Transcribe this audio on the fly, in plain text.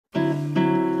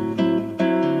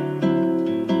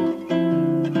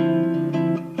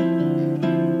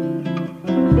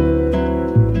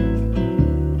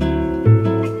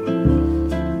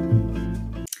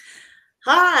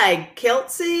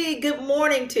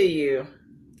morning to you.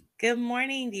 Good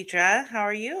morning, Deidre. How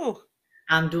are you?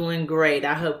 I'm doing great.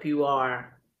 I hope you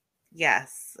are.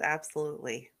 Yes,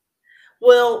 absolutely.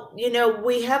 Well,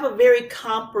 we have a very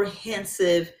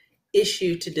comprehensive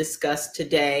issue to discuss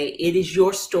today. It is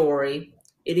your story,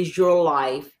 it is your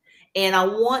life, and I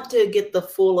want to get the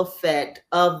full effect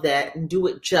of that and do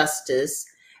it justice.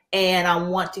 And I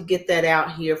want to get that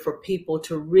out here for people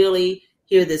to really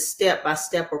hear this step by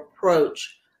step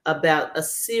approach about a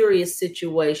serious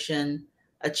situation,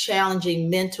 a challenging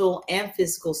mental and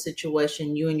physical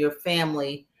situation you and your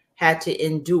family had to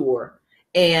endure,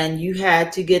 and you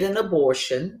had to get an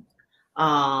abortion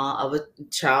of a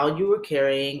child you were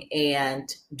carrying,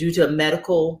 and due to a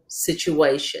medical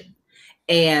situation.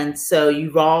 And so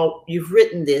you've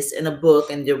written this in a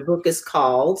book, and your book is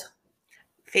called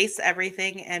Face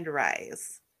everything and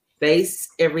rise. Face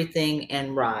Everything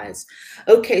and Rise.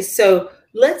 Okay, so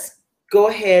let's go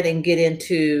ahead and get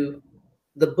into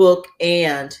the book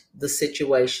and the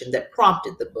situation that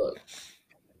prompted the book.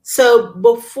 So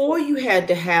before you had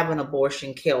to have an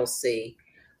abortion, Kelsey,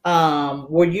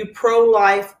 were you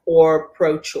pro-life or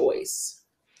pro-choice?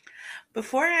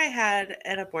 Before I had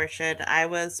an abortion, I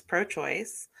was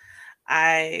pro-choice.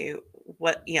 I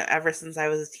ever since I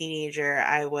was a teenager,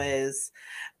 I was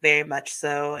very much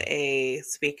so a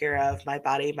speaker of my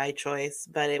body, my choice,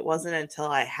 but it wasn't until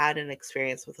I had an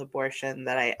experience with abortion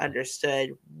that I understood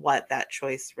what that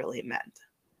choice really meant.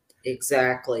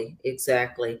 Exactly,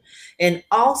 exactly. And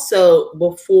also,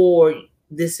 before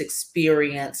this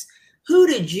experience, who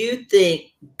did you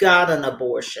think got an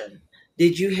abortion?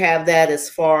 Did you have that as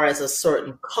far as a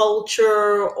certain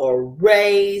culture or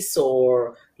race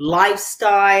or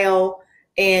lifestyle?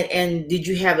 And did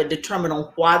you have it determined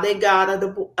on why they got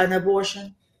an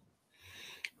abortion?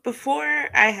 Before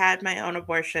I had my own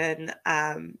abortion,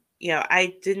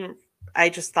 I didn't. I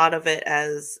just thought of it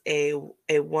as a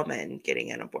woman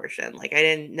getting an abortion. Like I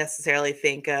didn't necessarily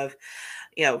think of,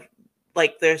 you know,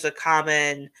 like there's a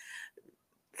common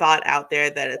thought out there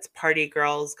that it's party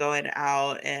girls going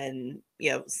out and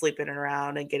sleeping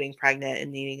around and getting pregnant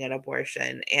and needing an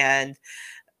abortion. And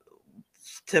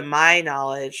to my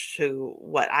knowledge, to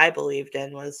what I believed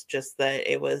in was just that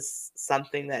it was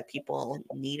something that people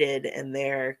needed in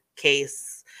their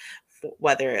case,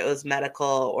 whether it was medical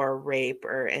or rape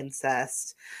or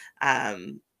incest.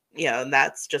 Um, and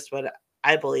that's just what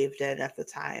I believed in at the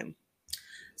time.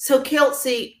 So,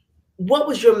 Kelsey, what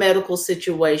was your medical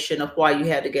situation of why you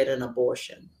had to get an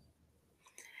abortion?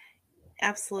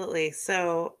 Absolutely.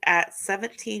 So at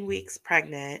 17 weeks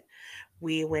pregnant,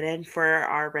 we went in for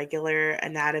our regular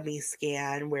anatomy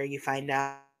scan where you find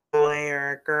out a boy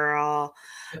or a girl,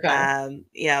 Okay.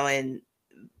 and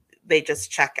they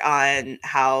just check on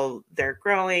how they're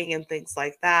growing and things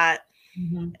like that.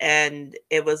 Mhm. And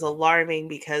it was alarming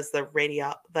because the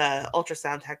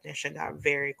ultrasound technician got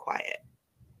very quiet.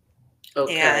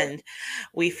 Okay. And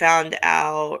we found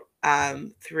out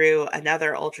through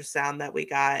another ultrasound that we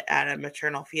got at a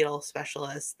maternal fetal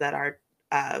specialist that our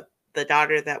uh, the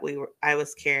daughter that I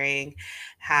was carrying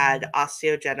had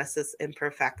osteogenesis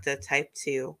imperfecta type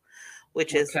 2,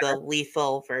 which is Okay. the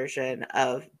lethal version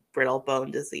of brittle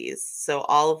bone disease. So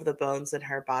all of the bones in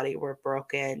her body were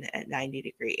broken at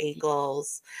 90-degree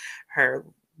angles. Her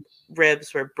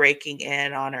ribs were breaking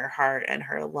in on her heart and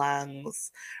her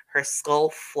lungs. Her skull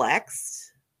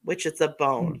flexed, which is a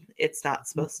bone. It's not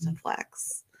supposed to Mhm.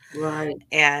 flex. Right.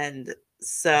 And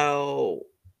so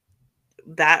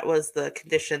that was the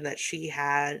condition that she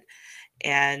had.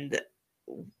 And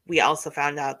we also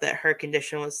found out that her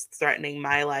condition was threatening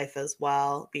my life as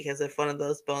well, because if one of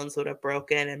those bones would have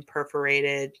broken and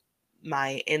perforated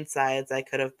my insides, I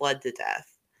could have bled to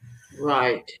death.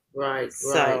 Right. Right. Right.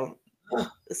 So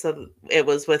so it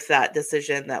was with that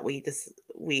decision that we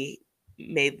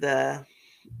made the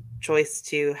choice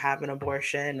to have an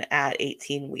abortion at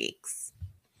 18 weeks.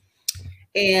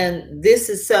 And this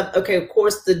is okay, of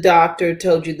course the doctor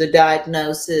told you the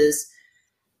diagnosis.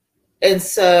 And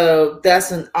so that's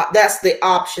the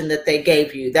option that they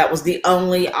gave you. That was the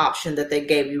only option that they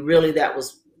gave you. Really, that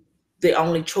was the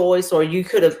only choice, or you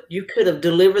could have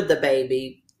delivered the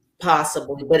baby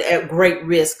possibly, but at great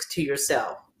risk to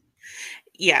yourself.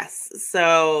 Yes.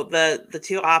 So the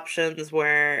two options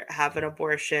were have an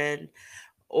abortion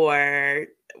or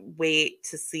wait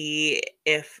to see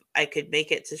if I could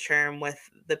make it to term with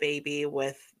the baby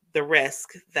with the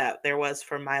risk that there was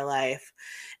for my life,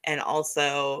 and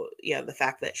also the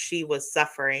fact that she was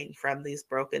suffering from these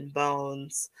broken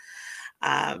bones.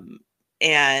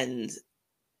 And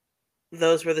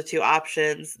those were the two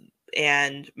options.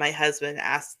 And my husband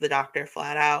asked the doctor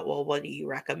flat out, well, what do you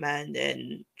recommend?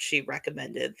 And she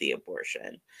recommended the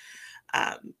abortion.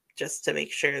 just to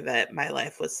make sure that my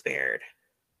life was spared.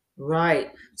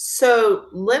 Right. So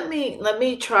let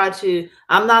me try to,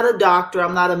 I'm not a doctor,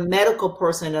 I'm not a medical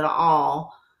person at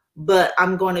all, but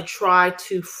I'm going to try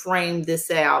to frame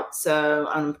this out. So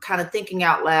I'm kind of thinking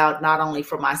out loud, not only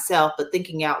for myself, but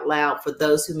thinking out loud for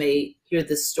those who may hear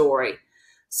this story.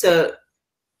 So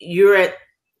you're at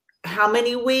how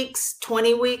many weeks?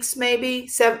 20 weeks, maybe?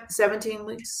 17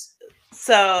 weeks?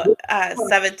 So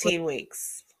 17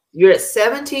 weeks. You're at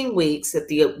 17 weeks at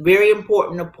the very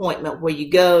important appointment where you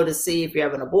go to see if you're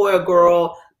having a boy or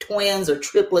girl, twins or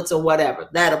triplets or whatever,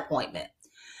 that appointment.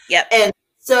 Yep. And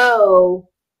so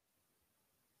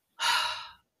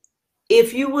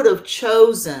if you would have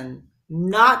chosen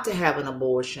not to have an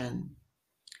abortion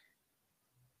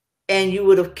and you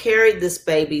would have carried this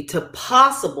baby to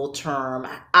possible term,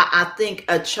 I think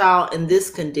a child in this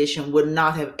condition would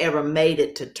not have ever made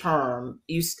it to term.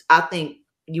 I think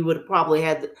you would have probably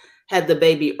had the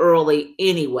baby early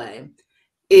anyway.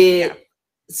 Yeah.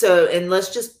 So, and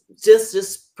let's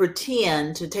just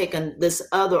pretend to take this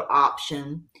other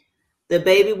option. The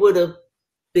baby would have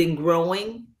been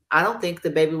growing. I don't think the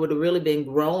baby would have really been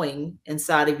growing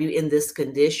inside of you in this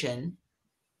condition.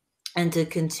 And to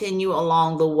continue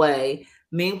along the way,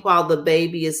 meanwhile, the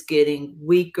baby is getting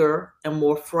weaker and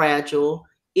more fragile.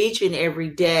 Each and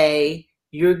every day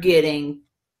you're getting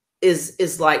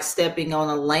is like stepping on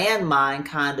a landmine,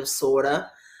 kind of,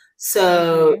 sorta.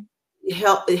 So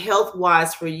health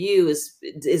wise for you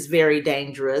is very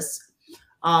dangerous.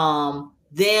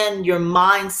 Then your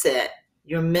mindset,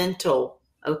 your mental,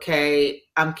 okay,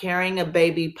 I'm carrying a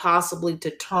baby possibly to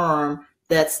term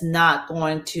that's not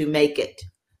going to make it,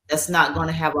 that's not going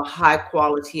to have a high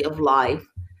quality of life,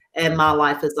 and my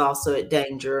life is also at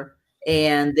danger.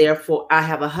 And therefore I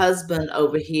have a husband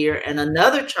over here and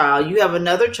another child. You have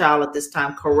another child at this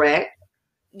time, correct?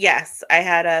 Yes, I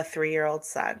had a 3-year-old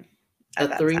son at A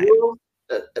that time.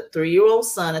 three-year-old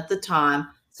son at the time.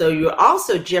 So you're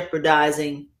also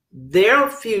jeopardizing their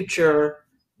future,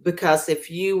 because if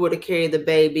you were to carry the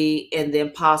baby and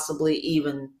then possibly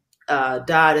even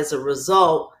died as a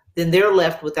result, then they're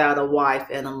left without a wife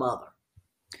and a mother.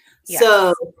 So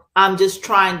Yes. I'm just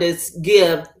trying to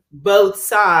give both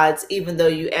sides, even though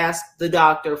you asked the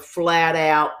doctor flat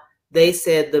out, they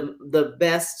said the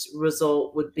best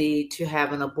result would be to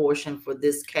have an abortion for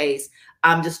this case.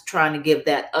 I'm just trying to give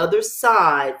that other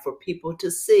side for people to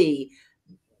see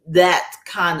that's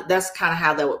kind of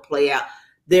how that would play out.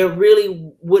 There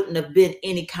really wouldn't have been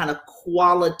any kind of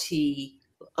quality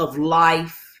of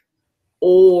life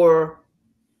or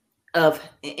of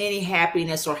any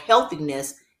happiness or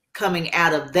healthiness coming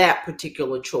out of that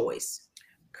particular choice.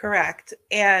 Correct.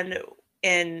 And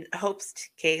in Hope's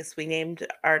case, we named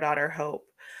our daughter Hope.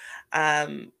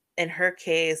 In her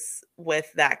case,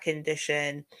 with that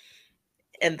condition,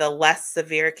 in the less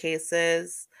severe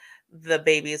cases, the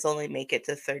babies only make it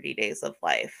to 30 days of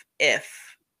life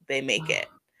if they make it.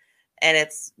 And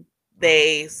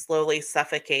they slowly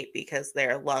suffocate because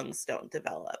their lungs don't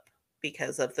develop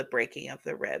because of the breaking of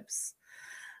the ribs.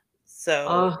 So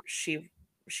Oh,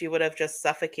 she would have just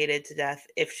suffocated to death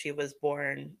if she was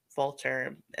born full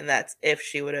term, and that's if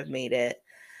she would have made it.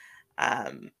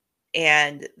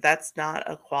 And that's not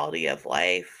a quality of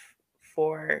life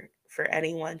for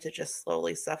anyone to just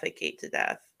slowly suffocate to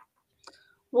death.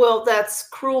 well, that's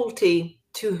cruelty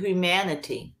to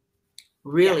humanity,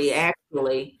 really, Yes.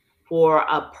 actually, for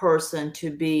a person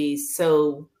to be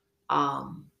so, I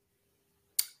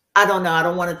don't know, I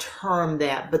don't want to term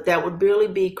that, but that would really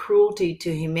be cruelty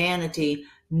to humanity,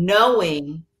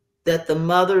 knowing that the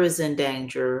mother is in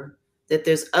danger, that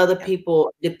there's other Yep.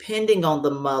 people depending on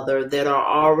the mother that are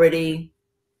already,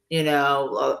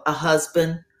 a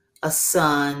husband, a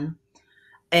son,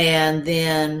 and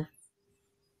then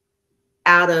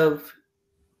out of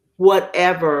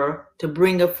whatever to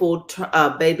bring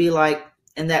a baby, like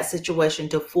in that situation,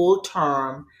 to full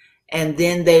term, and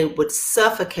then they would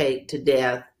suffocate to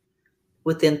death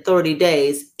within 30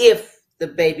 days if the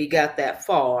baby got that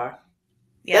far.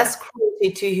 Yeah. That's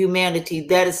cruelty to humanity.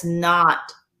 That is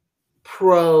not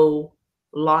pro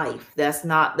life. That's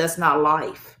not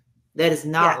life. That is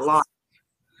not life.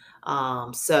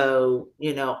 Yes. So,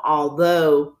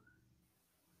 although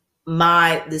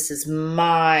this is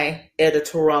my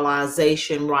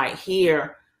editorialization right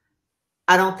here,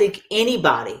 I don't think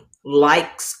anybody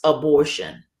likes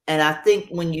abortion. And I think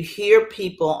when you hear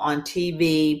people on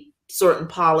TV, certain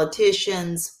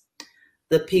politicians,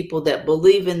 the people that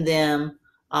believe in them,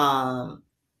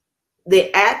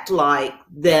 they act like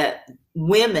that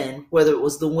women, whether it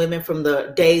was the women from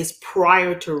the days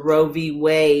prior to Roe v.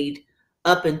 Wade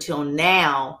up until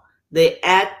now, they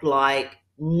act like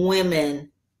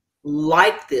women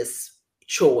like this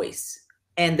choice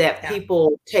and that Yeah.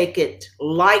 people take it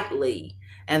lightly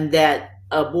and that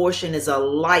abortion is a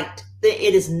light thing.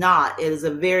 It is not. It is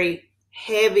a very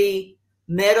heavy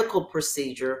medical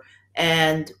procedure.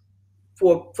 And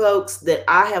for folks that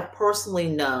I have personally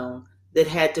known that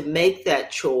had to make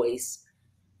that choice,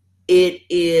 it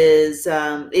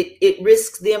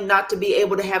risks them not to be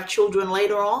able to have children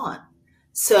later on.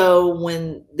 So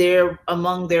when they're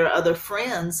among their other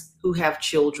friends who have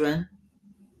children,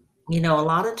 a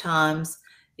lot of times,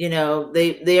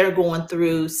 they're going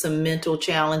through some mental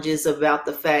challenges about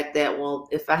the fact that, well,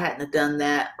 if I hadn't have done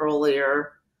that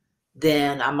earlier,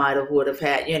 then I might have would have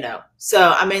had,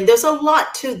 So I mean, there's a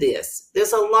lot to this.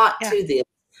 There's a lot Yeah. to this.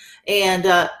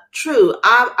 And true,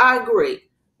 I agree.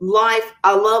 Life,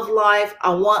 I love life.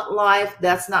 I want life.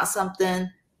 That's not something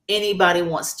anybody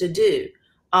wants to do.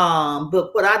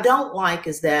 But what I don't like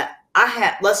is that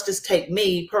let's just take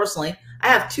me personally. I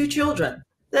have two children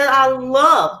that I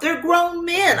love. They're grown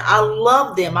men. I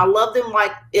love them. I love them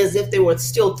like as if they were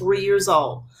still 3 years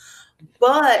old.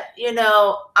 But,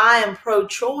 I am pro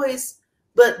choice,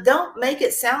 but don't make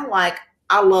it sound like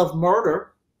I love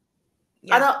murder.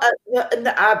 I Yeah. don't.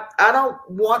 I don't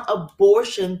want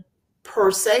abortion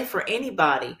per se for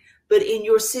anybody, but in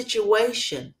your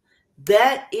situation,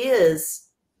 that is,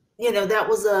 that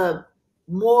was a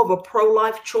more of a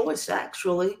pro-life choice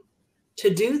actually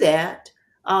to do that,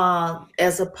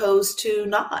 as opposed to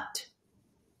not.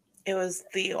 It was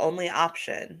the only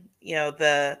option.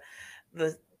 The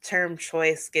term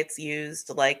choice gets used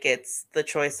like it's the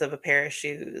choice of a pair of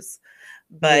shoes,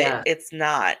 but Yeah. it's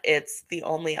not. It's the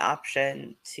only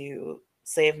option to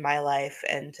save my life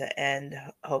and to end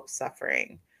hope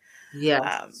suffering,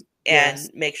 Yes. Yes.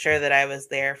 and make sure that I was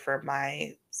there for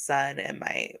my son and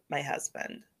my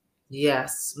husband.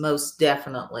 Yes. Most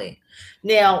definitely.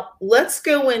 Now let's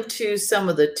go into some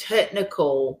of the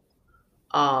technical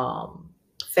um,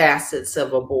 facets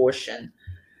of abortion.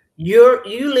 You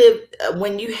live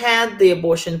when you had the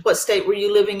abortion. What state were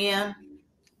you living in?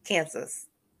 Kansas.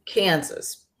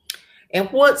 Kansas. And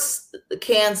what's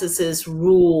Kansas's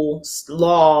rules,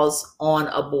 laws on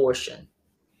abortion?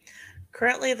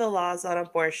 Currently, the laws on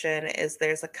abortion is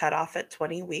there's a cutoff at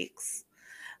 20 weeks,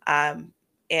 um,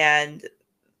 and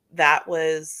that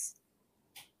was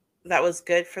that was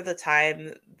good for the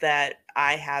time that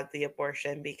I had the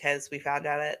abortion because we found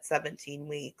out at 17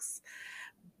 weeks.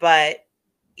 But,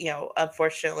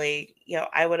 unfortunately,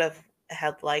 I would have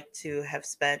had liked to have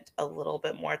spent a little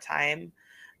bit more time,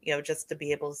 just to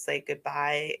be able to say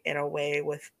goodbye in a way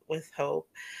with hope.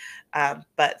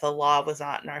 But the law was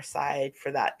not on our side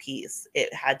for that piece.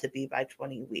 It had to be by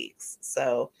 20 weeks.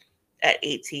 So at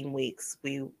 18 weeks,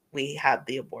 we had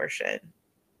the abortion.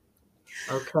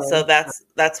 So Okay.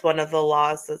 that's one of the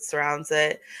laws that surrounds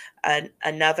it.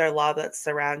 Another law that's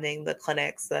surrounding the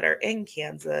clinics that are in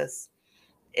Kansas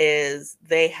is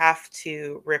they have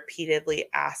to repeatedly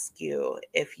ask you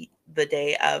the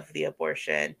day of the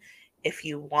abortion if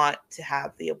you want to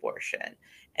have the abortion.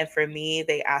 And for me,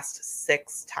 they asked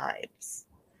 6 times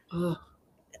Oh,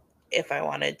 if I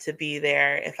wanted to be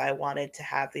there, if I wanted to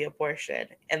have the abortion.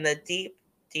 And the deep,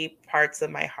 deep parts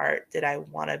of my heart, did I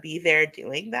want to be there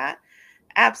doing that?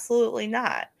 Absolutely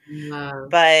not. no.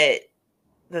 But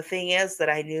the thing is that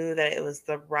I knew that it was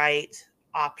the right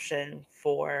option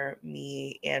for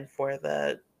me and for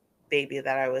the baby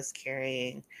that I was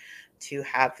carrying to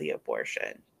have the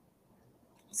abortion.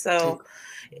 So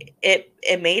it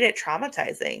made it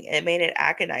traumatizing. It made it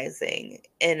agonizing.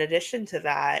 In addition to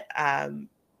that,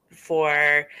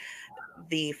 for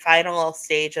the final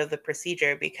stage of the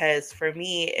procedure, because for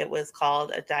me it was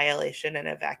called a dilation and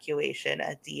evacuation,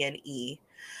 a D&E.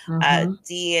 Mm-hmm.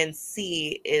 D and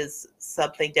C is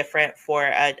something different for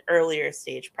an earlier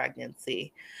stage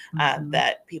pregnancy, Mm-hmm.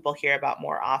 that people hear about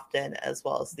more often, as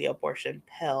well as the abortion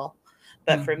pill.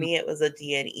 But for Mm-hmm. me, it was a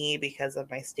D and E because of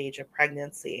my stage of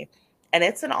pregnancy. And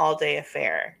it's an all day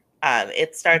affair.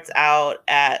 It starts out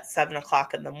at 7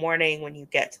 o'clock in the morning when you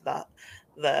get to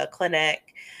the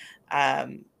clinic,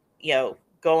 um,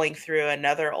 going through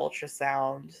another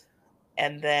ultrasound,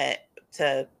 and then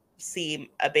to see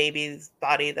a baby's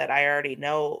body that I already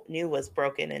knew was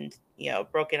broken and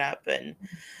broken up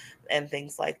and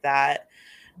things like that.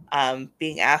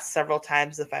 Being asked several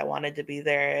times if I wanted to be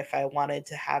there, if I wanted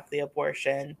to have the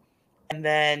abortion, and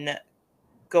then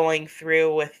going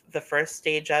through with the first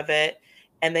stage of it,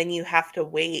 and then you have to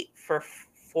wait for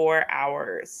 4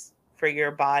 hours for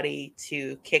your body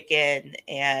to kick in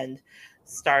and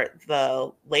start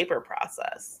the labor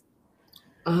process.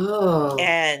 Oh.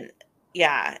 And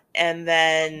yeah, and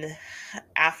then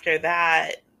after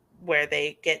that, where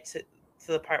they get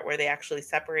to the part where they actually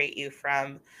separate you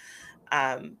from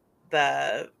um,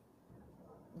 the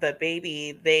the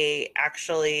baby, they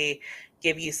actually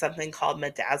give you something called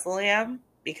midazolam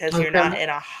because you're Okay. not in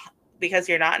a because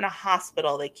you're not in a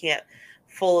hospital. They can't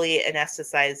fully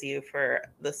anesthetize you for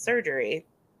the surgery,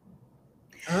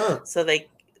 Oh. so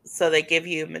they give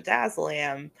you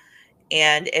midazolam,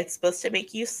 and it's supposed to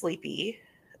make you sleepy,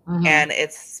 Mm-hmm. and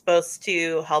it's supposed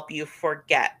to help you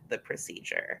forget the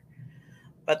procedure.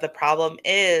 But the problem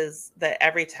is that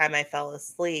every time I fell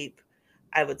asleep,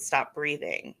 I would stop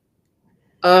breathing.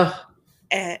 Oh.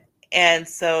 And, and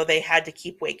so they had to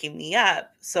keep waking me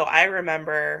up. So I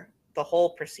remember the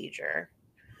whole procedure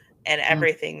and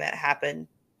everything that happened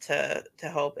to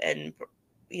Hope. And,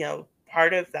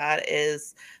 part of that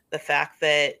is the fact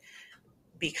that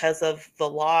because of the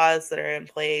laws that are in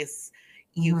place,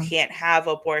 you Mm-hmm. can't have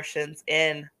abortions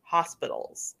in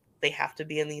hospitals. They have to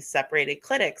be in these separated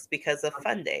clinics because of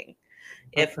funding.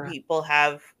 If Okay. people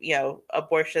have,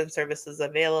 abortion services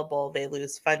available, they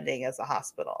lose funding as a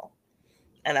hospital.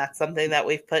 And that's something that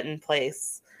we've put in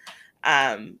place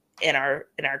in our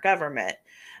government.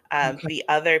 Okay. The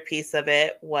other piece of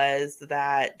it was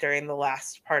that during the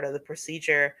last part of the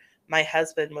procedure, my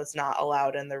husband was not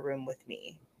allowed in the room with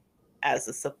me as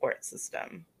a support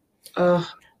system. Oh.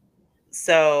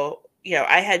 So,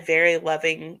 I had very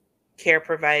loving care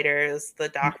providers, the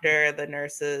doctor, the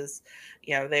nurses,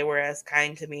 they were as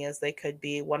kind to me as they could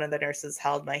be. One of the nurses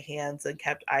held my hands and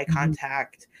kept eye Mm-hmm.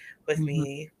 contact with Mm-hmm.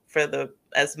 me for the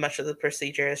as much of the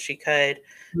procedure as she could,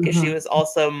 because she Mm-hmm. was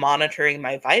also monitoring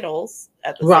my vitals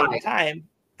at the same Right. time.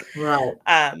 Right.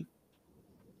 Um,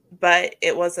 but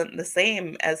it wasn't the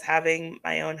same as having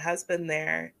my own husband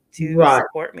there to Right.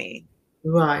 support me.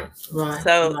 Right. Right.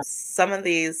 So Right. some of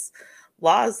these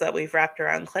laws that we've wrapped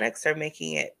around clinics are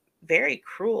making it very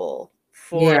cruel Yeah.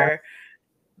 for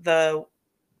the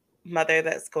mother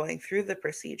that's going through the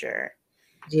procedure.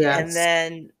 And Yes.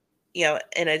 then,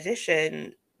 in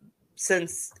addition,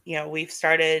 since, we've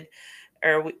started,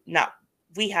 or not,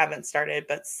 we haven't started,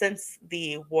 but since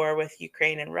the war with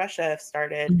Ukraine and Russia have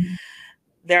started, Mhm.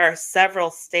 there are several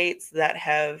states that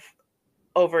have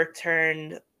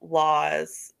overturned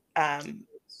laws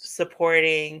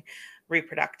supporting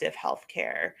reproductive health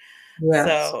care. Yes.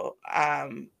 So,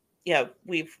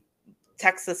 we've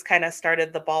Texas kind of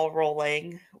started the ball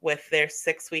rolling with their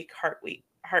 6-week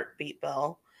heartbeat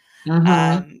bill,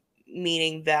 Mm-hmm.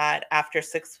 meaning that after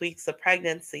 6 weeks of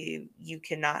pregnancy, you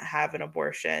cannot have an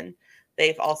abortion.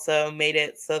 They've also made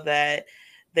it so that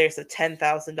there's a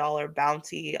 $10,000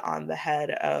 bounty on the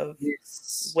head of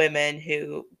Yes. women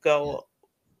who go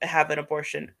have an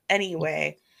abortion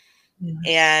anyway. Yes.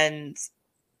 And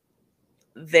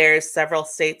there's several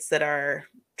states that are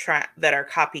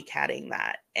copycatting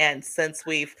that. And since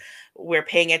we're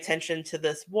paying attention to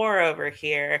this war over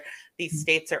here, these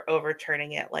states are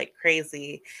overturning it like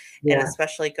crazy. And Yeah.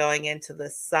 especially going into the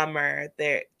summer,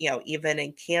 there, even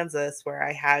in Kansas where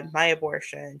I had my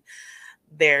abortion,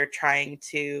 they're trying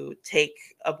to take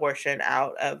abortion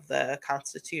out of the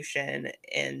Constitution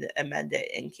and amend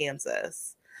it in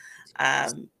Kansas.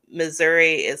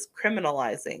 Missouri is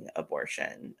criminalizing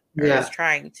abortion, or is Yeah.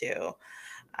 trying to.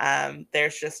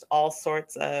 There's just all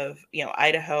sorts of,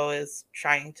 Idaho is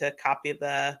trying to copy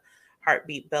the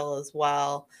heartbeat bill as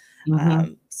well.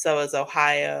 Mm-hmm. So is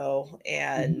Ohio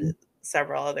and Mm-hmm.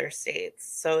 several other states.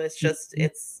 So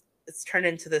it's turned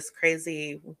into this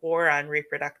crazy war on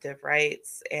reproductive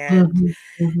rights, and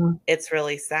Mm-hmm. Mm-hmm. it's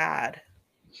really sad.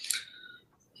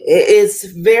 It's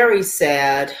very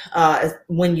sad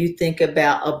when you think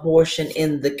about abortion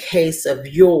in the case of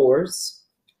yours,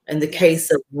 in the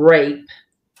case of Yes. rape,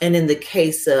 and in the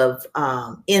case of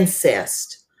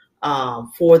incest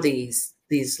for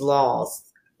these laws.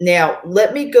 Now,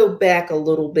 let me go back a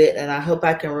little bit, and I hope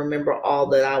I can remember all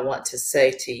that I want to say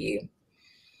to you.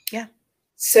 Yeah.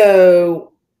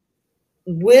 So,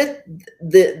 with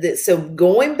so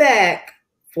going back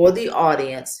for the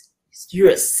audience, you're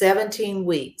at 17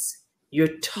 weeks.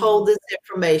 You're told Mhm. this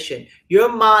information. Your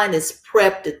mind is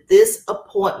prepped at this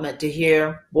appointment to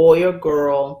hear boy or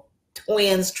girl,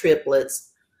 twins,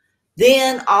 triplets.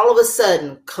 Then all of a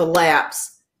sudden,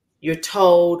 collapse. You're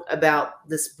told about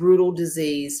this brutal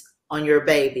disease on your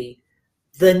baby.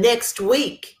 The next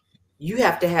week, you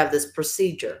have to have this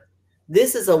procedure.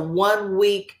 This is a 1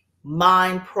 week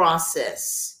mind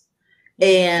process. Mhm.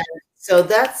 And so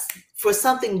that's for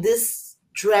something this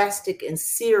drastic and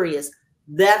serious,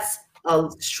 that's a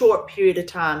short period of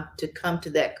time to come to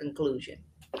that conclusion.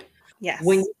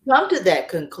 When Yes. you come to that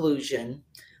conclusion,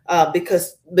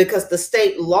 because the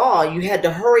state law, you had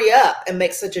to hurry up and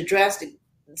make such a drastic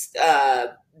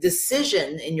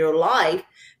decision in your life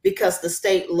because the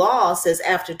state law says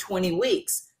after 20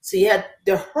 weeks. So you had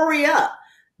to hurry up.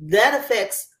 That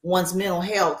affects one's mental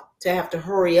health to have to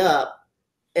hurry up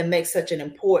and make such an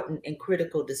important and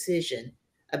critical decision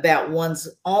about one's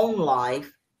own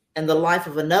life and the life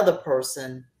of another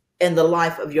person and the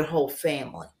life of your whole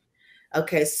family.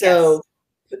 Okay, Yes. so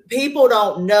people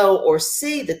don't know or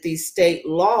see that these state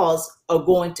laws are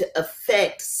going to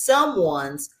affect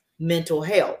someone's mental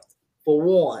health, for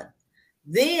one.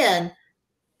 Then,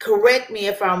 correct me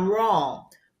if I'm wrong,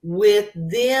 with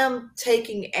them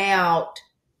taking out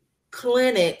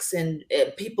clinics and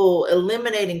people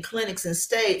eliminating clinics in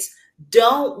states,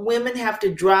 don't women have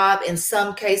to drive in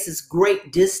some cases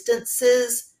great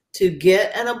distances to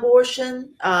get an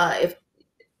abortion? If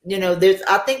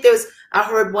I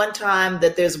heard one time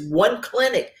that there's one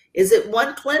clinic. Is it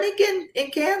one clinic in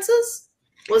Kansas?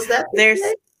 Was that the There's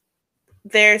case?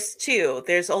 there's two.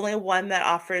 There's only one that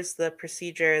offers the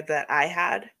procedure that I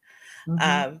had.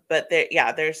 Hmm. But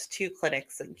there's two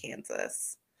clinics in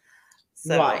Kansas.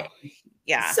 Right. So,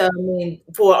 yeah. So, I mean,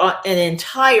 for an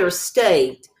entire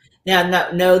state.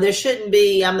 Now, no, there shouldn't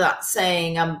be. I'm not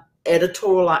saying I'm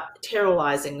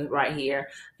editorializing right here.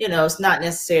 It's not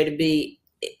necessary to be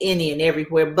any and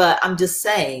everywhere, but I'm just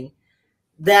saying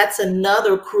that's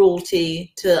another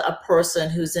cruelty to a person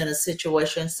who's in a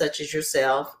situation such as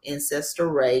yourself, incest or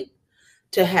rape,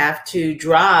 to have to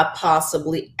drive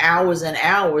possibly hours and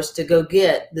hours to go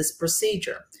get this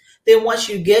procedure. Then once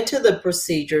you get to the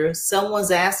procedure,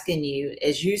 someone's asking you,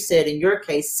 as you said in your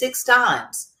case, 6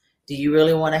 times, do you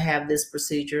really want to have this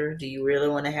procedure? Do you really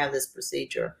want to have this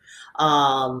procedure?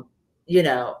 And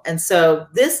so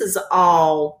this is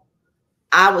all,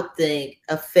 I would think,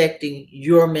 affecting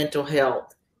your mental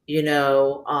health, and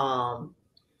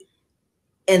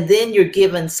then you're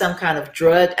given some kind of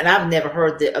drug, and I've never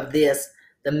heard of this,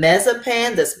 the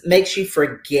Mezapan that makes you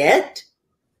forget.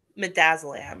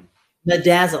 Midazolam.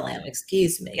 Midazolam,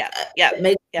 excuse me. Yeah. Yeah. It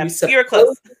makes you Yeah. You were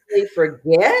close. supposedly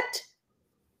forget.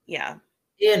 Yeah.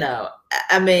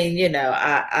 I mean,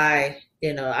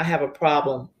 I have a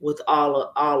problem with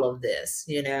all of this.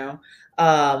 Yeah.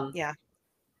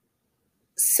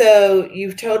 So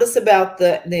you've told us about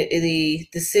the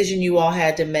decision you all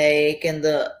had to make and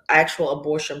the actual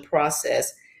abortion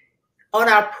process. On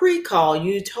our pre-call,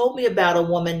 you told me about a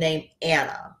woman named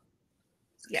Anna.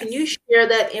 Can you Yes. share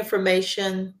that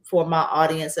information for my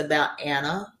audience about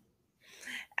Anna?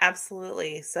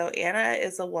 Absolutely. So Anna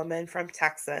is a woman from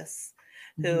Texas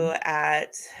who Mhm.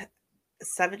 at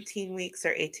 17 weeks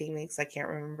or 18 weeks, I can't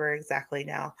remember exactly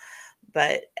now,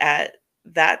 but at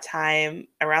that time,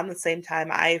 around the same time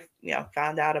I,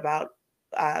 found out about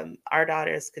our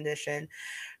daughter's condition,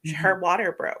 her Mhm.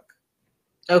 water broke.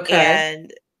 Okay.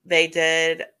 And they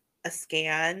did a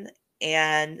scan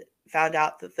and found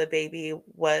out that the baby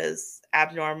was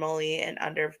abnormally and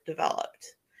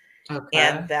underdeveloped and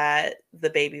Okay. that the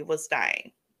baby was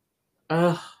dying.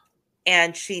 Oh,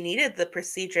 And she needed the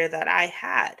procedure that I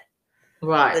had, the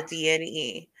right.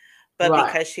 D&E. But Right.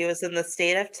 because she was in the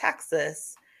state of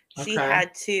Texas, Okay.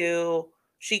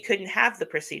 she couldn't have the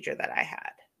procedure that I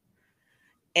had.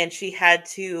 And she had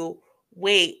to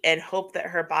wait and hope that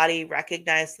her body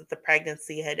recognized that the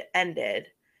pregnancy had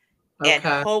ended and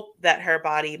Okay. hope that her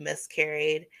body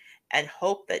miscarried and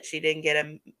hope that she didn't get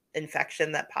an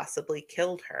infection that possibly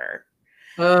killed her.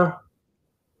 Oh,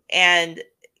 And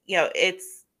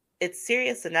it's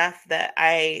serious enough that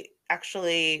I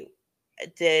actually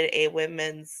did a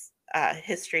women's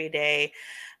history day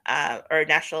or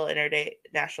national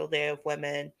day of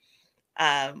women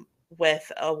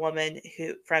with a woman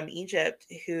who from Egypt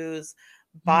whose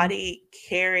mhm. body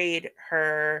carried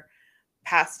her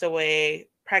passed away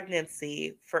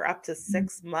pregnancy for up to Mhm.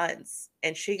 6 months,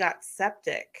 and she got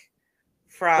septic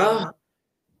Oh, from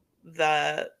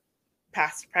the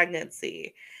past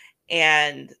pregnancy,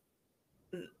 and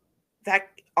that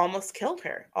almost killed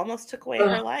her, almost took away oh,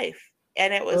 her life.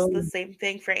 And it was the oh, same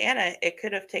thing for Anna. It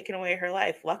could have taken away her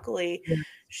life. Luckily, yeah.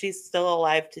 she's still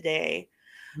alive today,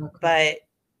 Okay. but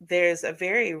there's a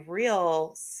very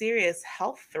real, serious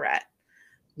health threat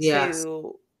Yes.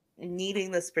 to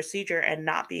needing this procedure and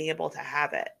not being able to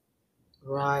have it.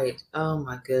 Right. Oh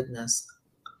my goodness.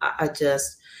 I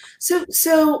just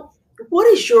so what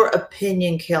is your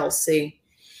opinion, Kelsey?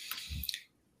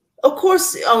 Of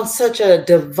course, on such a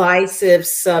divisive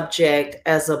subject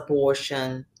as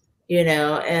abortion,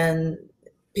 and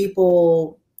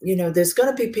people, there's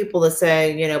going to be people that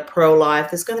say, pro-life,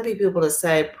 there's going to be people that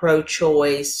say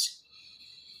pro-choice.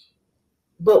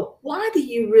 But why do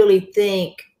you really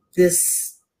think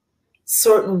this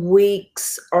certain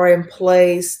weeks are in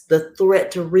place, the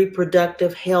threat to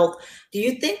reproductive health. Do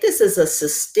you think this is a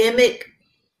systemic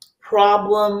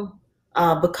problem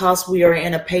because we are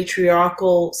in a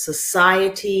patriarchal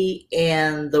society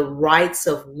and the rights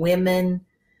of women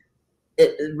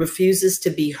it refuses to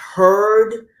be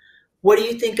heard? What do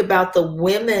you think about the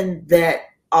women that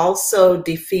also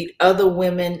defeat other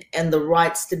women and the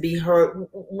rights to be heard?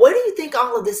 Where do you think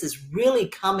all of this is really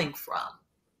coming from?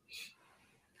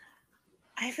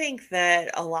 I think that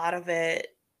a lot of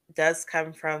it does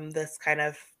come from this kind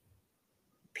of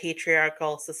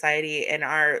patriarchal society and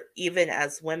our, even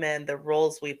as women, the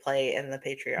roles we play in the Mhm.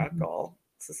 patriarchal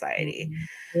society. Mhm.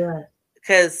 Yeah.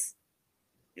 Because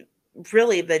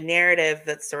really, the narrative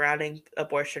that's surrounding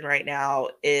abortion right now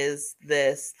is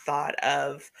this thought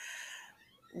of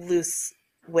loose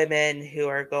women who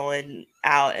are going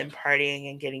out and partying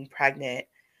and getting pregnant.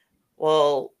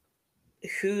 Well,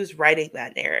 who's writing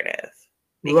that narrative?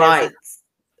 Because Right.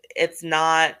 it's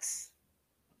not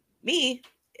me.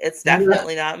 It's No,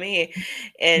 definitely not me.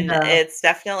 And no. it's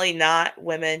definitely not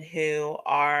women who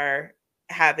are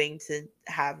having to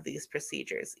have these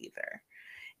procedures either.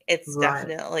 It's Right.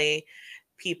 definitely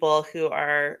people who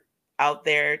are out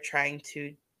there trying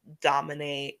to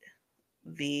dominate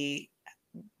the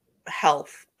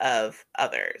health of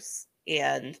others.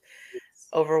 And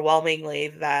overwhelmingly,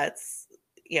 that's,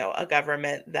 a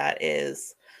government that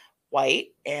is white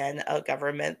and a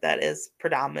government that is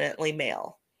predominantly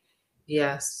male.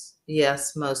 Yes,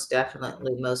 yes, most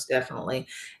definitely, most definitely.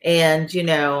 And,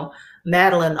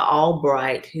 Madeline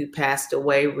Albright, who passed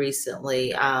away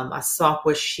recently, I saw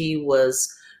where she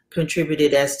was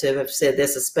contributed as to have said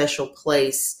there's a special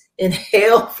place in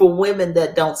hell for women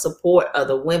that don't support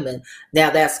other women.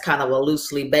 Now, that's kind of a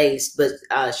loosely based, but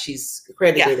she's Yeah.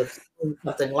 credited of saying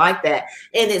something like that.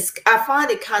 And I find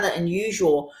it kind of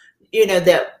unusual,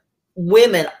 that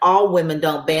all women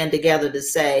don't band together to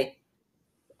say,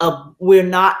 we're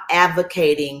not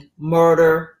advocating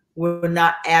murder. We're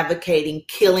not advocating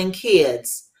killing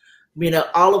kids.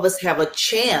 All of us have a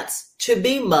chance to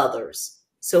be mothers.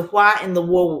 So why in the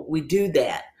world would we do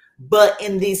that? But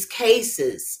in these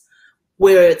cases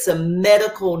where it's a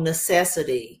medical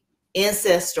necessity,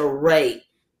 incest or rape,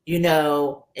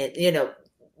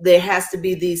 there has to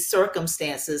be these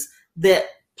circumstances that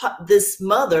this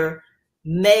mother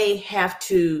may have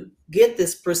to get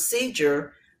this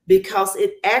procedure because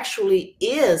it actually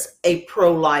is a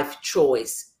pro-life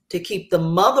choice to keep the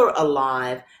mother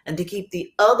alive and to keep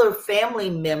the other family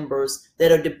members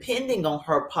that are depending on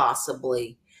her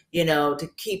possibly, to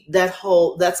keep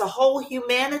that's a whole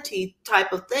humanity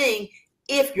type of thing.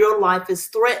 If your life is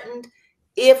threatened,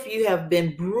 if you have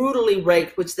been brutally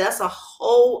raped, which that's a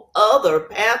whole other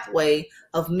pathway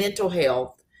of mental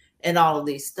health and all of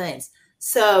these things.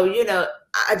 So,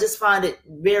 I just find it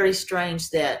very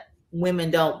strange that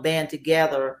women don't band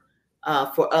together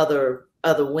for other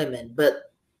women.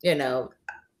 But I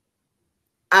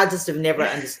just have never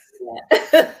understood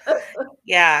that.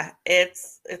 Yeah,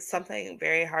 it's something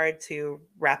very hard to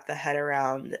wrap the head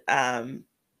around.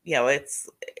 You know, it's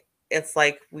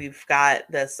like we've got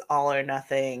this all or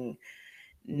nothing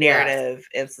Yes, narrative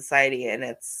in society, and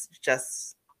it's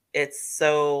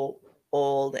so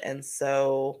old and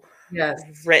so yes,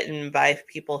 written by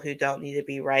people who don't need to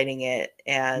be writing it.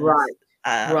 And right,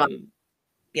 right. um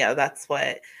that's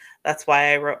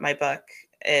why I wrote my book,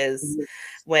 is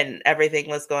when everything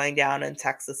was going down in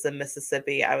Texas and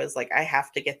Mississippi, I was like, I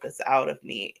have to get this out of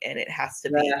me, and it has to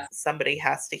be, Yes, somebody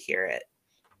has to hear it.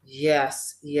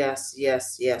 yes, yes,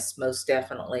 yes, yes, most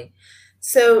definitely.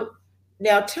 So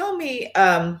now tell me,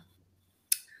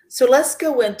 so let's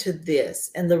go into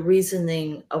this and the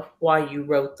reasoning of why you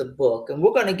wrote the book. And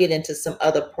we're going to get into some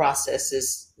other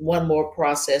processes, one more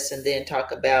process, and then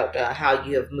talk about how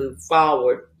you have moved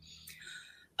forward.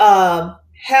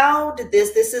 How did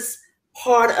this is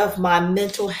part of my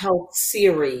mental health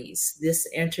series. This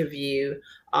interview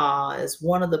is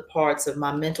one of the parts of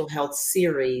my mental health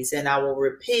series. And I will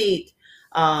repeat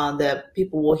that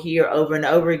people will hear over and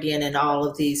over again in all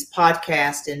of these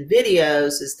podcasts and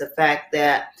videos is the fact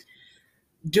that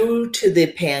due to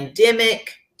the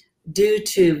pandemic, due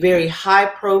to very high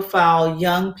profile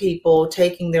young people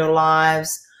taking their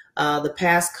lives the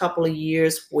past couple of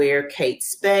years, where Kate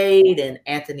Spade and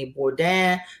Anthony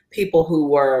Bourdain, people who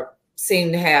were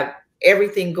seemed to have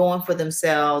everything going for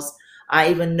themselves. I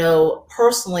even know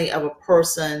personally of a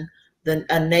person,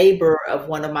 a neighbor of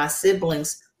one of my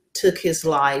siblings took his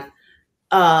life.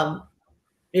 Um,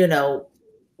 you know,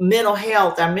 our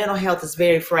mental health is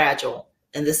very fragile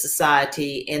in this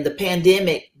society, and the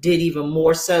pandemic did even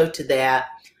more so to that.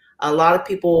 A lot of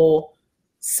people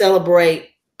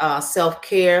celebrate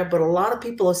self-care, but a lot of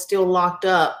people are still locked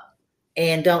up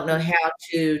and don't know Mhm. how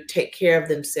to take care of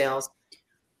themselves.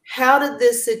 How did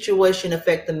this situation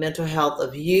affect the mental health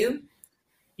of you,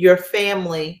 your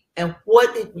family, and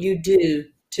what did you do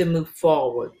to move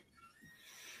forward?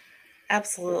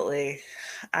 Absolutely.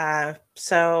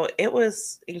 So it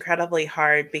was incredibly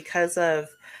hard because of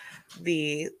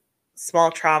the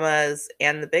small traumas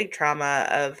and the big trauma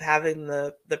of having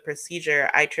the procedure.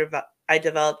 I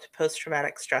developed post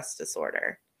traumatic stress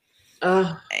disorder,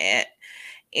 Uh, and,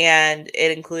 and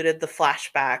it included the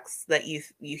flashbacks that you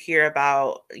hear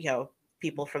about.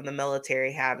 People from the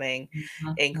military having.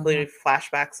 mhm, It mhm, included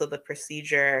flashbacks of the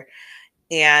procedure,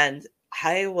 and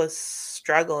I was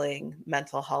struggling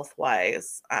mental health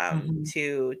wise, mhm.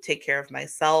 to take care of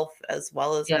myself as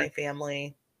well as Yeah, my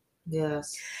family.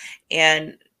 yes.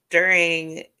 And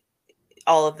during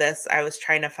all of this, I was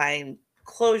trying to find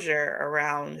closure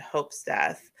around Hope's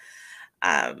death,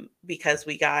 because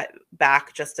we got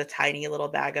back just a tiny little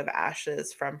bag of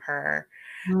ashes from her.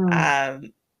 Mm,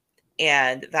 Um,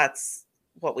 and that's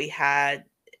what we had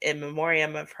in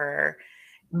memoriam of her.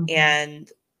 mhm.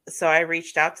 And so I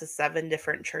reached out to 7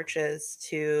 different churches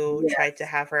to try to Yes,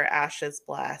 have her ashes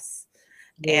blessed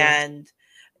yes.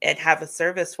 and have a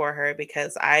service for her,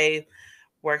 because I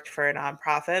worked for a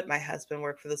nonprofit. My husband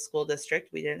worked for the school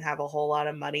district. We didn't have a whole lot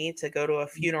of money to go to a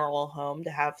funeral home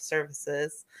to have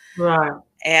services. Right.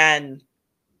 And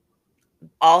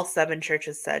all 7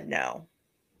 churches said no.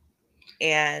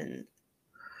 And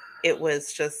it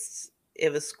was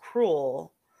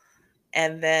cruel.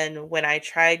 And then when I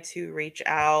tried to reach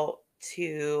out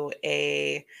to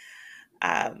a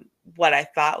what I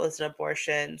thought was an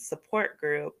abortion support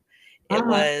group, it Uh-huh.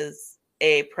 was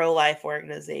a pro life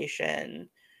organization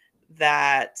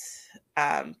that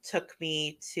took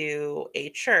me to a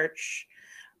church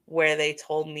where they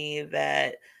told me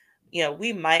that,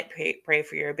 we might pray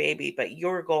for your baby, but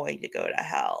you're going to go to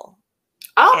hell.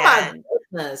 Oh my And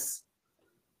goodness.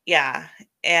 yeah,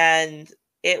 and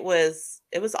it was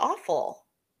awful.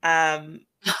 Um,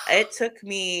 it took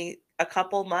me a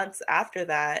couple months after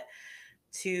that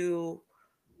to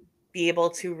be able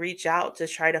to reach out to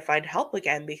try to find help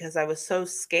again because I was so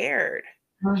scared.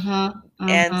 Mhm,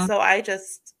 And mhm. so I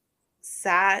just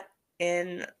sat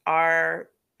in our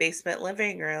basement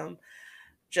living room,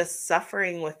 just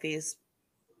suffering with these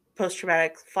post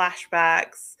traumatic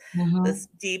flashbacks, Mhm. this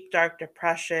deep, dark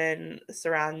depression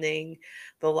surrounding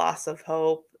the loss of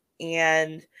hope,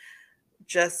 and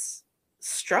just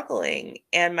struggling.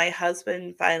 And my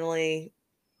husband finally,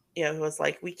 was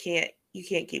like, you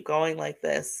can't keep going like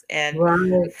this. And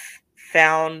Right.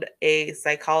 found a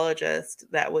psychologist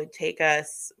that would take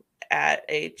us at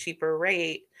a cheaper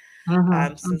rate,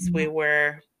 Mhm, since we mhm.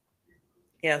 were,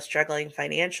 struggling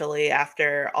financially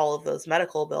after all of those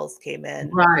medical bills came in.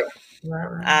 Right. Right,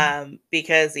 right, right.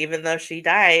 Because even though she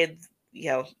died,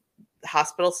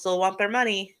 hospitals still want their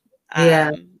money.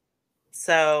 Yeah.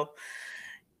 So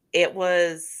it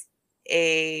was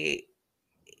a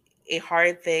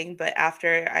hard thing, but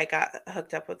after I got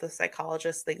hooked up with a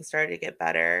psychologist, things started to get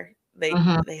better.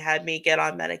 Mhm. They had me get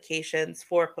on medications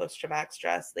for post traumatic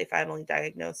stress. They finally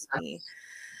diagnosed me. Yes.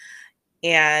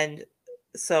 And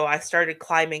so I started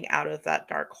climbing out of that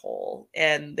dark hole,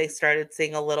 and they started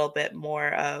seeing a little bit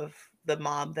more of the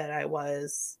mom that I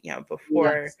was,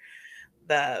 before Yes.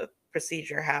 the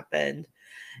procedure happened.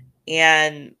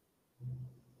 And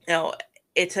you know,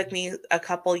 it took me a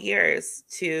couple years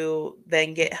to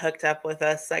then get hooked up with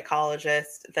a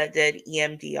psychologist that did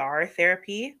EMDR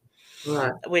therapy,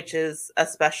 Right. which is a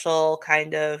special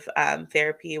kind of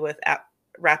therapy with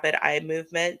rapid eye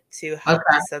movement to help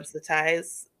Okay.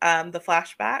 desensitize the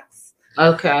flashbacks.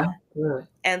 Okay. Good.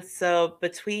 And so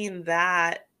between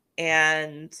that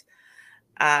and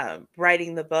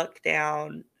writing the book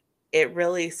down, it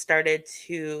really started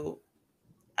to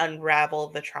unravel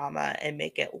the trauma and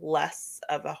make it less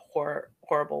of a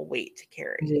horrible weight to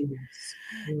carry. Yes.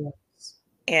 Yes.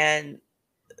 And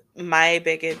my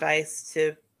big advice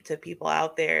to people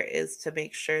out there is to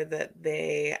make sure that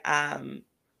they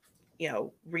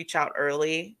reach out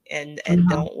early and Mhm.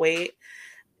 don't wait,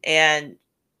 and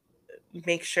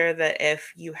make sure that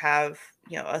if you have,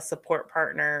 a support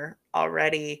partner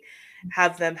already,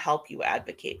 have them help you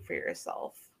advocate for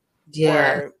yourself,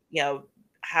 Yes. or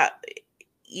ha-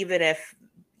 even if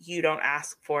you don't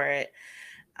ask for it,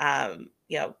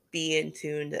 be in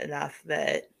tuned enough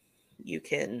that you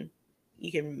can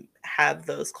have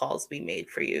those calls be made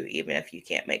for you, even if you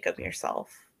can't make them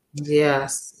yourself.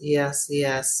 Yes. Yes.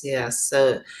 Yes. Yes.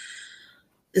 So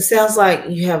It sounds like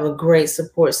you have a great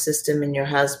support system in your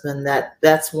husband.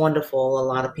 That's wonderful. A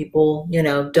lot of people,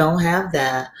 don't have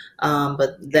that,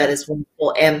 but that Yeah, is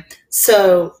wonderful. And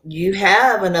so you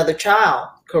have another child,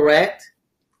 correct?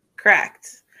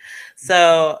 correct.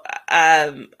 So,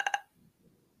 um,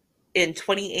 in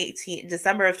 2018,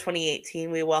 December of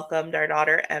 2018, we welcomed our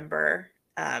daughter Ember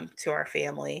to our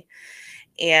family,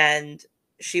 and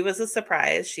she was a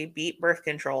surprise. She beat birth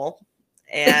control,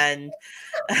 and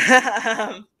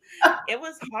um, it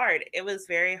was hard. It was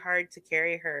very hard to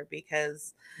carry her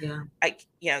because Yeah. I,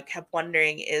 kept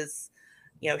wondering,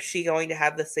 she going to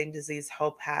have the same disease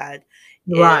Hope had?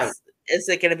 Right. Is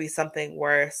it going to be something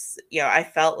worse? I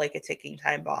felt like a ticking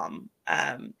time bomb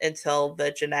until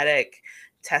the genetic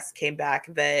test came back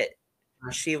that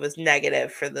she was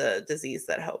negative for the disease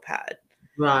that Hope had.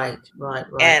 Right. Right.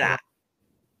 Right. And Right.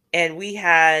 and we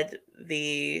had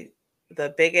the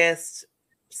biggest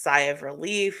sigh of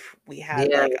relief. We had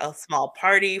Yeah. like a small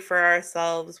party for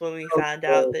ourselves when we found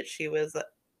out Okay. that she was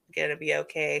going to be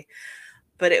okay,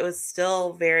 but it was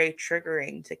still very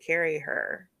triggering to carry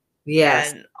her,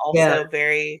 Yes. and Yeah. also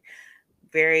very,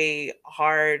 very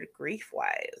hard grief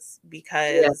wise Yeah.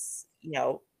 because,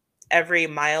 every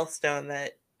milestone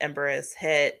that Ember has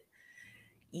hit,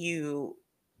 you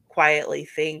quietly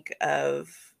think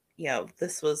of,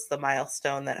 this was the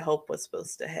milestone that Hope was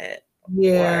supposed to hit,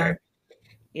 Yeah.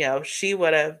 or, she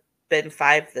would have been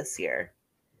 5 this year.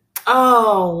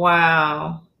 Oh,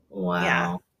 wow. Yeah.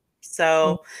 Wow.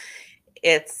 So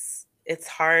it's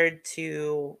hard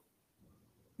to,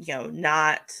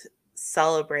 not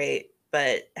celebrate,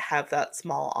 but have that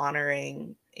small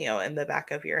honoring, in the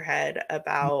back of your head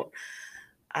about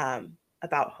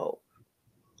Hope.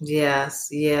 Yes.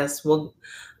 Yes. Well,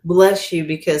 bless you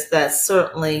because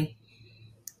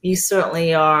you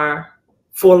certainly are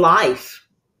for life.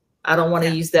 I don't want to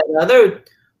Yeah. use that other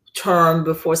term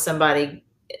before somebody,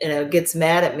 gets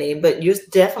mad at me, but you're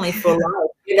definitely for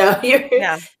life. Yeah. You're a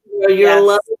Yes.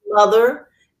 loving mother.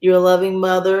 You're a loving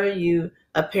mother. You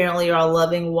apparently are a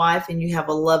loving wife, and you have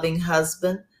a loving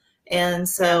husband. And Yeah.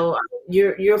 so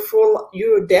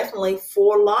you're definitely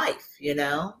for life.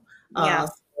 Yeah.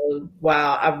 So,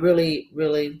 wow, I really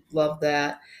really love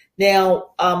that.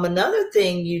 Now, another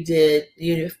thing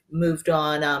you moved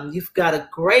on. You've got a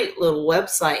great little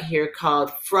website here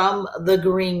called From the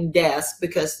Green Desk,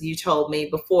 because you told me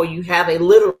before you have a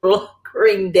literal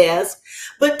green desk.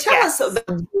 But tell us Yes.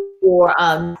 about your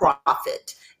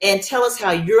profit and tell us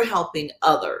how you're helping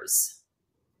others.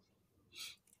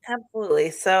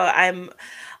 Absolutely. So I'm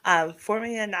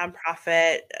forming a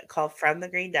nonprofit called From the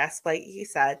Green Desk, like you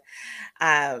said.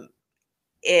 Um,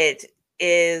 it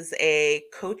is a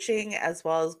coaching as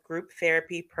well as group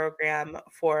therapy program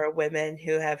for women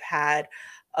who have had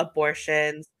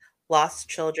abortions, lost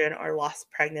children, or lost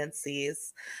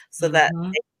pregnancies, so that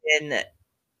Mm-hmm. they can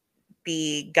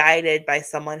be guided by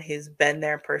someone who's been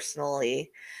there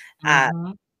personally, uh,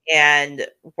 Mm-hmm. and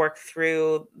work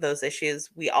through those issues.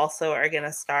 We also are going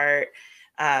to start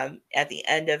at the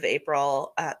end of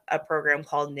April a program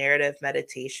called Narrative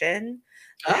Meditation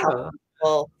to help Oh,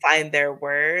 people find their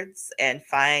words and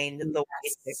find the way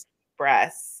to yes.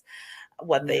 express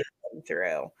what Yeah. they've been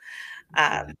through.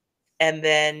 Um, Yeah. and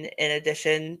then in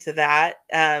addition to that,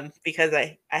 because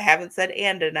I haven't said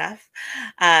and enough,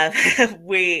 uh,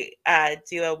 we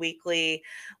do a weekly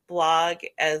blog,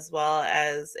 as well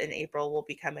as in April, we'll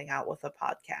be coming out with a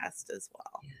podcast as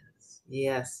well.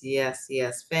 Yes, yes,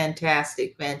 yes.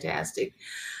 Fantastic, fantastic.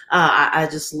 I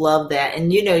just love that.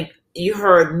 And you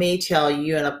heard me tell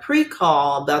you in a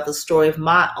pre-call about the story of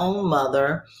my own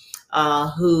mother,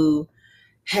 who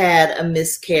had a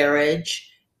miscarriage.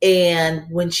 And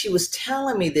when she was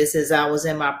telling me this as I was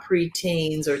in my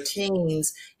preteens or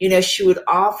teens, she would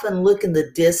often look in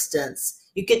the distance.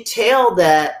 You could tell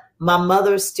that my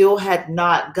mother still had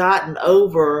not gotten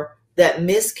over that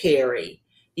miscarry,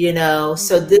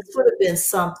 so this Mhm. would have been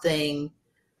something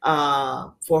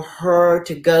for her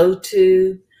to go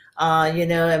to,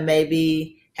 and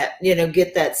maybe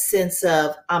get that sense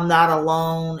of I'm not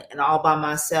alone and all by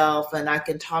myself, and I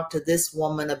can talk to this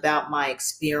woman about my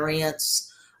experience.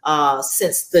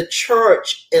 Since the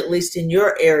church, at least in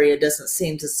your area, doesn't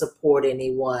seem to support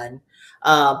anyone.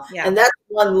 Yeah. And that's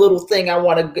one little thing I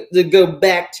want to go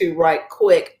back to right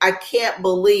quick. I can't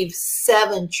believe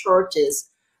 7 churches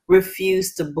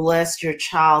refused to bless your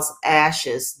child's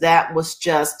ashes. That was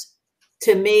just,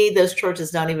 to me, those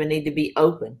churches don't even need to be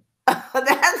open. They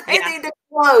Yeah. need to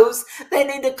close. They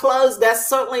need to close. That's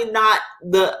certainly not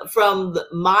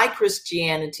my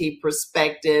Christianity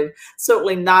perspective,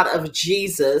 certainly not of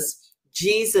Jesus.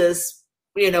 Jesus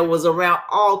was around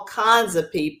all kinds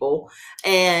of people,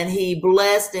 and he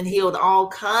blessed and healed all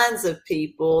kinds of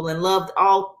people and loved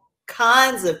all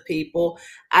kinds of people.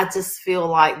 I just feel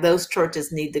like those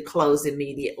churches need to close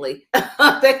immediately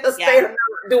because Yeah.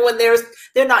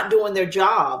 they're not doing their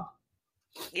job.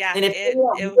 Yeah. And if they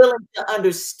weren't willing to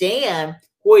understand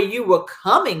where you were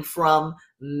coming from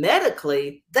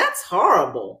medically, that's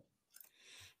horrible.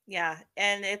 Yeah,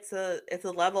 and it's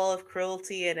a level of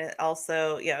cruelty, and it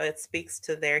also, it speaks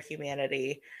to their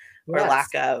humanity or Yes.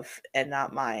 lack of, and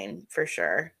not mine, for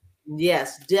sure.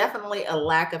 Yes, definitely a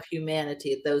lack of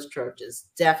humanity at those churches,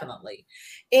 definitely.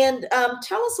 And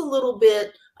tell us a little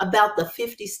bit about the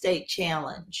 50-state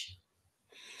challenge.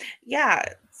 Yeah,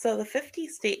 so the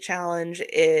 50-state challenge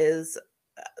is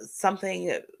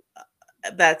something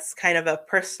that's kind of a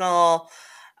personal,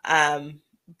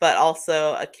 but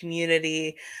also a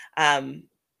community,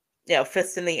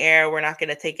 fist in the air, we're not going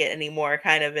to take it anymore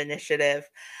kind of initiative.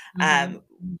 I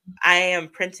am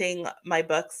printing my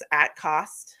books at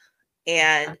cost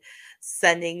and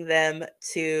sending them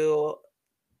to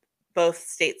both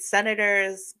state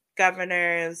senators,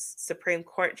 governors, Supreme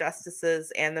Court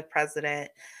justices, and the president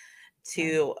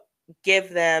to give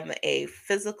them a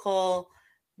physical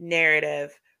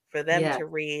narrative for them to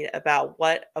read about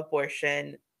what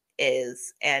abortion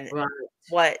is and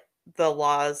what the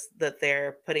laws that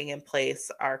they're putting in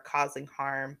place are causing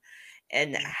harm,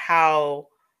 and how,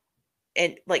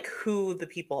 and like who the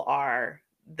people are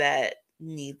that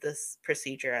need this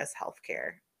procedure as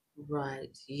healthcare.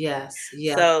 Right. Yes.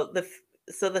 Yeah. So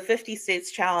the 50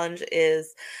 states challenge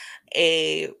is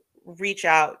a reach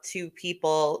out to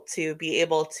people to be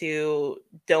able to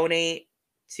donate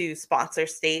to sponsor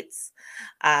states.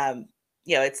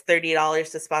 It's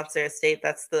 $30 to sponsor a state.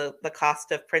 That's the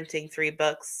cost of printing 3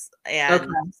 books and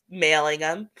mailing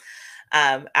them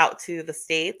out to the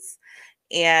states.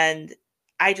 And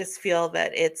I just feel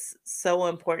that it's so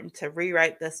important to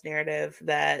rewrite this narrative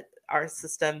that our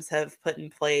systems have put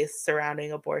in place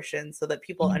surrounding abortion, so that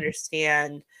people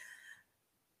understand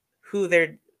who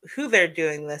they're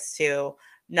doing this to,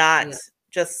 not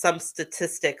just some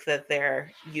statistic that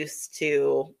they're used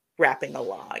to wrapping a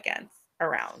law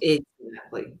around.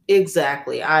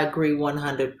 Exactly. I agree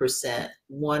 100%.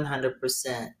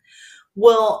 100%.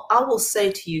 Well, I will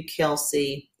say to you,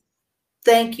 Kelsey,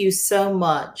 thank you so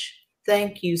much.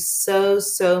 Thank you so,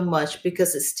 so much,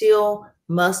 because it still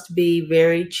must be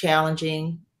very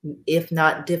challenging, if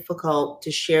not difficult, to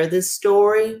share this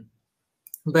story.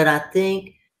 But I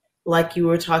think, like you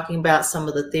were talking about some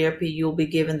of the therapy you'll be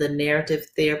given, the narrative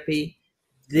therapy,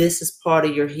 this is part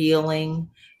of your healing.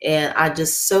 And I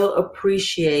just so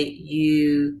appreciate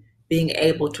you being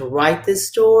able to write this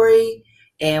story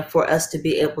and for us to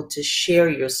be able to share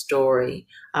your story.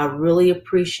 I really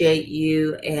appreciate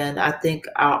you. And I think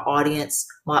my audience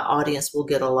will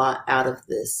get a lot out of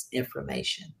this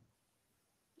information.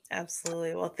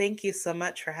 Absolutely. Well, thank you so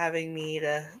much for having me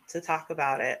to talk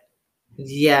about it.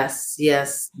 Yes,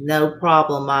 no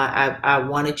problem. I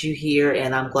wanted you here,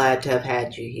 and I'm glad to have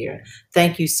had you here.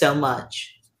 Thank you so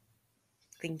much.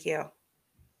 Thank you.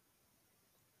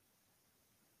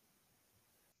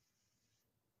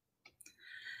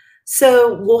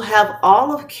 So we'll have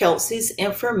all of Kelsey's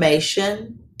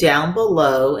information down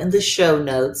below in the show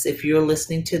notes if you're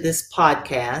listening to this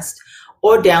podcast,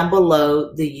 or down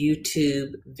below the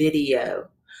YouTube video.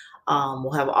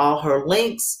 We'll have all her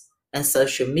links and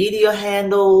social media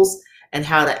handles and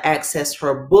how to access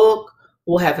her book.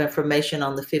 We'll have information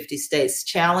on the 50 states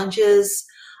challenges.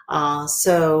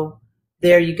 So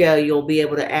there you go. You'll be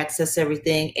able to access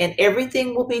everything, and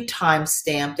everything will be time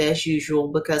stamped as usual,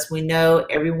 because we know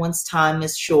everyone's time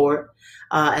is short,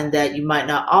 and that you might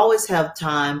not always have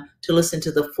time to listen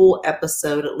to the full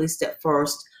episode, at least at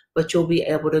first, but you'll be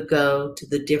able to go to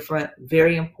the different,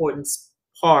 very important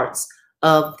parts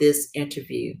of this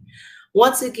interview.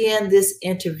 Once again, this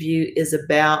interview is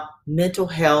about mental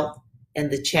health and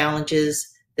the challenges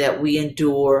that we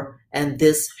endure, and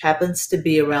this happens to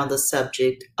be around the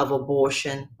subject of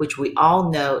abortion, which we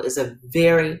all know is a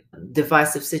very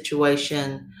divisive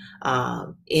situation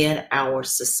in our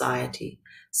society.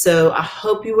 So I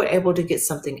hope you were able to get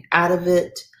something out of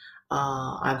it.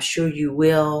 I'm sure you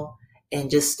will. And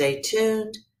just stay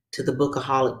tuned to the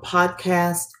Bookaholic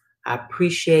podcast. I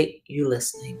appreciate you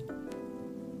listening.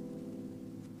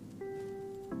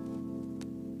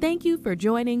 Thank you for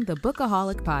joining the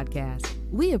Bookaholic podcast.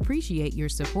 We appreciate your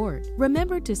support.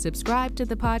 Remember to subscribe to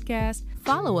the podcast,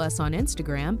 follow us on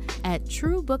Instagram at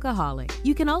True Bookaholic.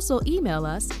 You can also email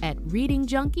us at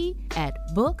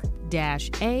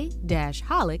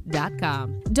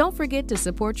readingjunkie@book-a-holic.com. Don't forget to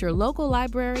support your local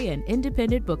library and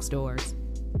independent bookstores.